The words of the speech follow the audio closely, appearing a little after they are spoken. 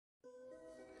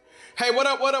Hey, what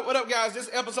up, guys? This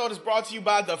episode is brought to you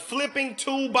by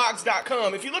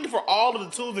theflippingtoolbox.com. If you're looking for all of the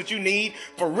tools that you need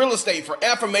for real estate, for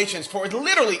affirmations, for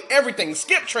literally everything,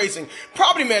 skip tracing,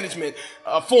 property management,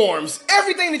 forms,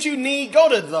 everything that you need, go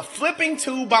to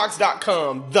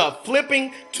theflippingtoolbox.com,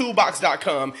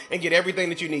 theflippingtoolbox.com, and get everything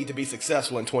that you need to be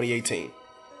successful in 2018.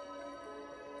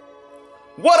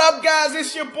 What up, guys?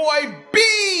 It's your boy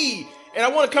B. And I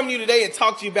want to come to you today and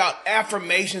talk to you about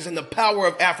affirmations and the power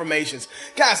of affirmations.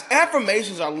 Guys,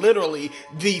 affirmations are literally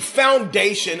the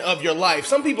foundation of your life.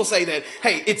 Some people say that,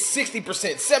 hey, it's 60%,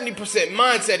 70%.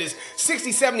 Mindset is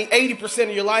 60, 70, 80%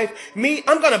 of your life. Me,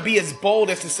 I'm going to be as bold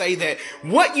as to say that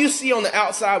what you see on the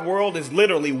outside world is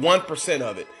literally 1%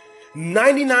 of it.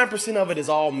 99% of it is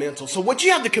all mental. So what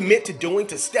you have to commit to doing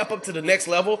to step up to the next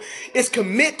level is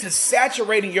commit to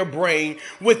saturating your brain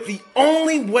with the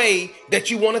only way that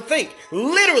you want to think.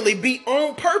 Literally be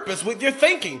on purpose with your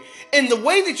thinking. And the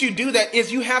way that you do that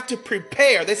is you have to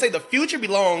prepare. They say the future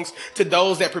belongs to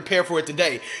those that prepare for it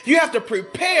today. You have to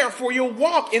prepare for your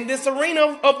walk in this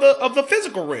arena of the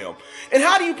physical realm. And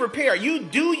how do you prepare? You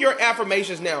do your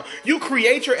affirmations now. You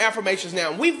create your affirmations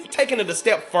now. We've taken it a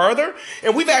step further,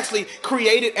 and we've actually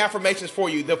created affirmations for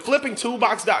you. The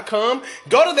flippingtoolbox.com.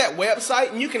 Go to that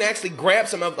website and you can actually grab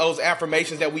some of those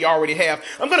affirmations that we already have.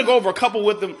 I'm going to go over a couple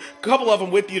of them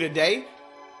with you today.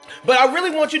 But I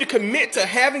really want you to commit to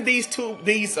having these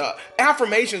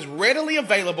affirmations readily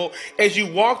available as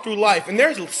you walk through life. And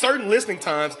there's certain listening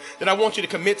times that I want you to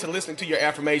commit to listening to your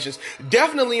affirmations.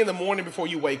 Definitely in the morning before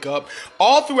you wake up,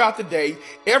 all throughout the day,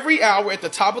 every hour at the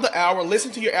top of the hour,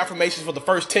 listen to your affirmations for the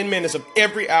first 10 minutes of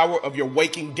every hour of your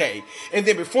waking day. And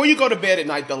then before you go to bed at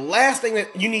night, the last thing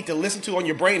that you need to listen to on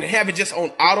your brain and have it just on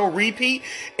auto repeat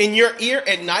in your ear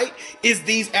at night is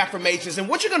these affirmations. And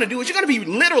what you're going to do is you're going to be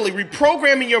literally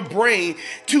reprogramming your brain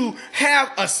to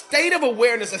have a state of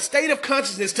awareness, a state of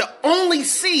consciousness to only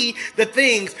see the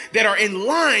things that are in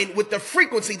line with the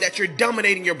frequency that you're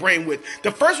dominating your brain with. The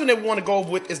first one that we want to go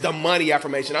over with is the money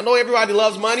affirmation. I know everybody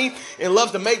loves money and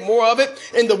loves to make more of it.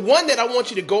 And the one that I want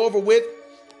you to go over with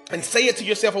and say it to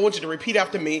yourself, I want you to repeat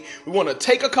after me. We want to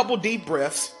take a couple deep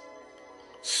breaths,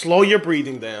 slow your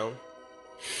breathing down.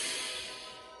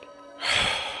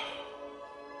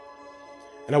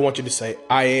 And I want you to say,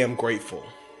 I am grateful.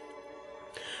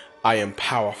 I am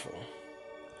powerful.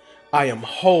 I am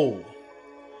whole.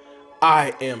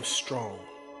 I am strong.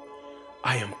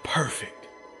 I am perfect.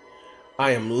 I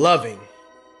am loving.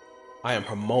 I am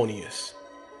harmonious.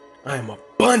 I am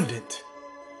abundant.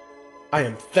 I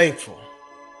am thankful.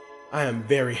 I am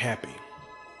very happy.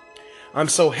 I'm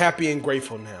so happy and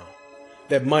grateful now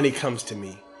that money comes to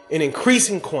me in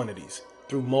increasing quantities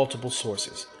through multiple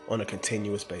sources on a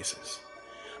continuous basis.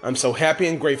 I'm so happy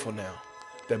and grateful now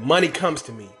that money comes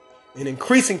to me in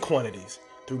increasing quantities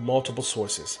through multiple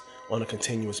sources on a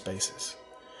continuous basis.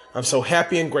 I'm so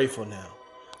happy and grateful now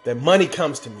that money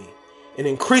comes to me in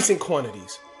increasing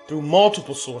quantities through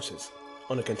multiple sources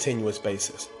on a continuous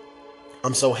basis.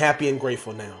 I'm so happy and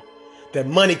grateful now that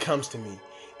money comes to me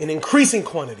in increasing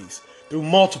quantities through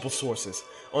multiple sources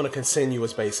on a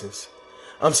continuous basis.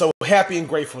 I'm so happy and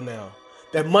grateful now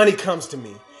that money comes to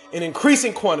me in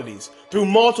increasing quantities through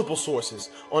multiple sources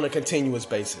on a continuous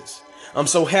basis. I'm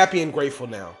so happy and grateful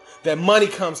now that money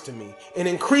comes to me in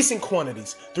increasing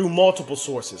quantities through multiple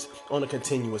sources on a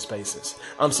continuous basis.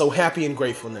 I'm so happy and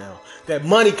grateful now that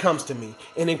money comes to me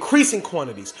in increasing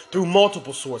quantities through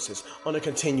multiple sources on a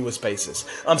continuous basis.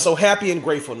 I'm so happy and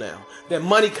grateful now that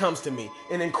money comes to me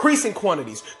in increasing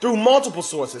quantities through multiple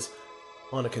sources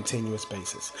on a continuous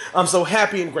basis. I'm so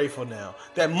happy and grateful now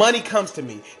that money comes to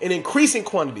me in increasing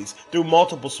quantities through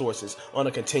multiple sources on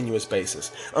a continuous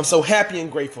basis. I'm so happy and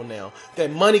grateful now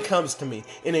that money comes to me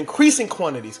in increasing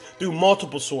quantities through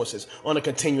multiple sources on a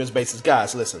continuous basis.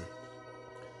 Guys, listen.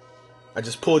 I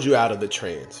just pulled you out of the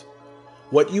trance.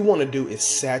 What you want to do is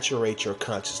saturate your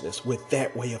consciousness with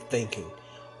that way of thinking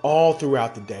all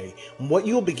throughout the day. What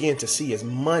you'll begin to see is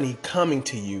money coming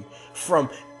to you from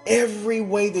every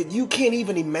way that you can't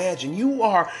even imagine. You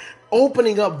are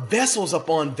opening up vessels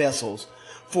upon vessels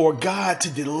for God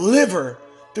to deliver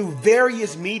through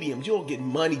various mediums. You'll get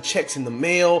money, checks in the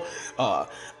mail,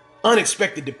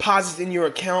 unexpected deposits in your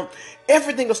account.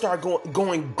 Everything will start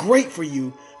going great for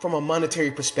you from a monetary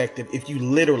perspective if you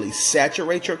literally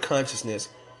saturate your consciousness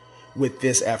with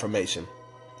this affirmation.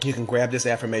 You can grab this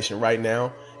affirmation right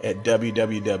now at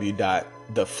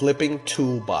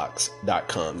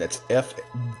www.theflippingtoolbox.com. That's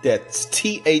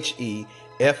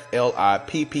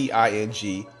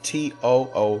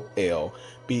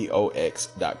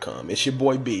TheFlippingToolbox.com. It's your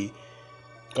boy B.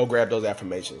 Go grab those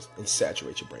affirmations and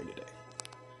saturate your brain today.